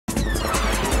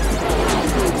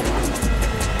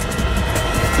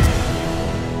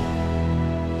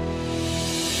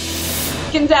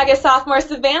Gonzaga sophomore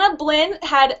Savannah Blinn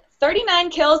had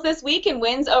 39 kills this week in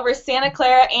wins over Santa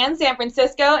Clara and San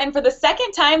Francisco, and for the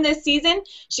second time this season,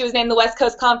 she was named the West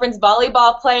Coast Conference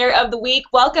Volleyball Player of the Week.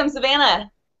 Welcome,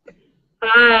 Savannah.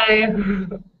 Hi.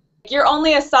 You're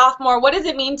only a sophomore. What does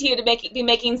it mean to you to be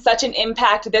making such an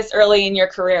impact this early in your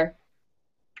career?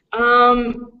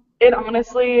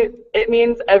 It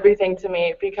means everything to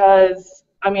me because,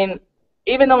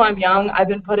 even though I'm young, I've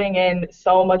been putting in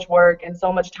so much work and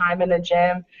so much time in the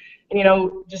gym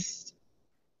and, just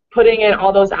putting in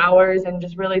all those hours and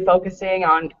just really focusing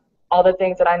on all the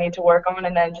things that I need to work on,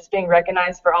 and then just being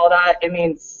recognized for all that, it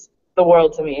means the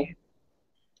world to me.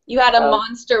 You had a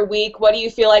monster week. What do you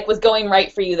feel like was going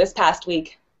right for you this past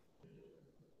week?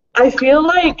 I feel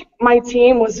like my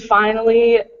team was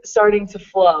finally starting to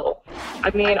flow.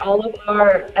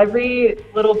 Every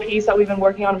little piece that we've been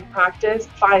working on in practice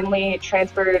finally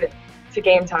transferred to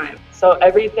game time. So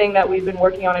everything that we've been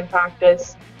working on in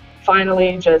practice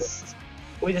finally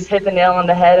we just hit the nail on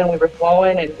the head and we were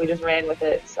flowing and we just ran with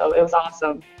it. So it was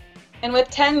awesome. And with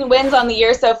 10 wins on the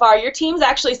year so far, your team's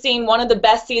actually seen one of the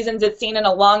best seasons it's seen in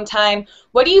a long time.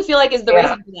 What do you feel like is the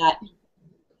reason for that?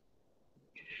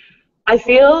 I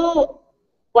feel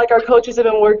like our coaches have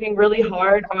been working really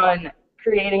hard on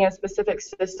creating a specific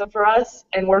system for us,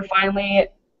 and we're finally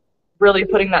really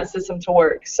putting that system to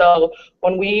work. So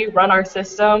when we run our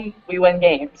system, we win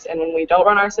games, and when we don't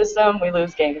run our system, we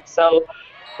lose games. So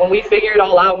when we figure it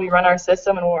all out, we run our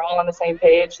system, and we're all on the same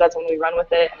page, that's when we run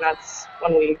with it, and that's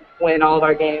when we win all of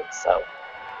our games. So,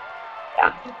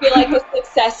 yeah. I feel like the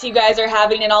success you guys are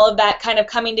having and all of that kind of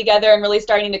coming together and really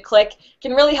starting to click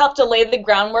can really help to lay the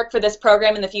groundwork for this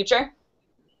program in the future?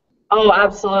 Oh,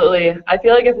 absolutely. I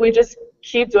feel like if we just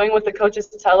keep doing what the coaches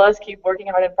tell us, keep working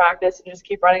hard in practice, and just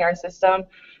keep running our system,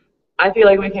 I feel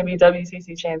like we can be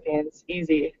WCC champions.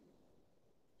 Easy.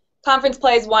 Conference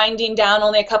play is winding down,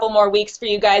 only a couple more weeks for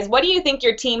you guys. What do you think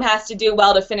your team has to do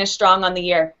well to finish strong on the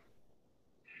year?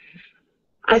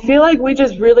 I feel like we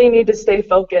just really need to stay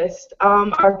focused.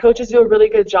 Our coaches do a really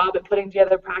good job at putting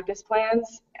together practice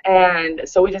plans, and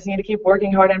so we just need to keep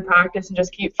working hard in practice and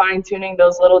just keep fine-tuning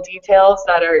those little details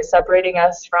that are separating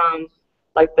us from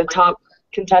like the top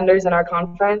contenders in our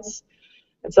conference.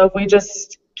 And so if we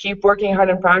just keep working hard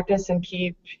in practice and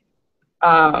keep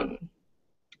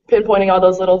pinpointing all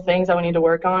those little things that we need to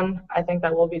work on, I think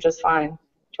that we'll be just fine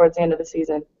towards the end of the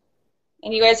season.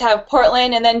 And you guys have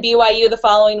Portland and then BYU the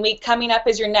following week. Coming up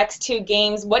as your next two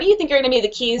games. What do you think are going to be the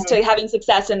keys to having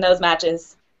success in those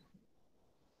matches?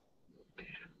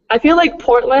 I feel like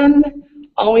Portland,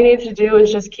 all we need to do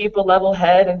is just keep a level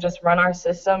head and just run our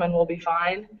system and we'll be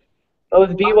fine. But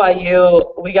with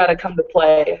BYU, we got to come to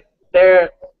play.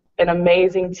 They're an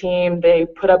amazing team. They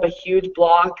put up a huge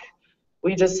block.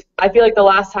 I feel like the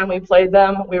last time we played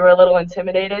them, we were a little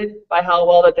intimidated by how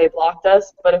well that they blocked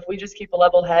us. But if we just keep a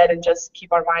level head and just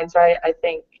keep our minds right, I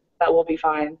think that we'll be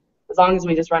fine. As long as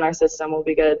we just run our system, we'll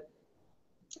be good.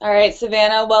 All right,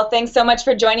 Savannah. Well, thanks so much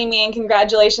for joining me, and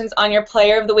congratulations on your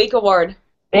Player of the Week award.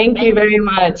 Thank you very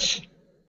much.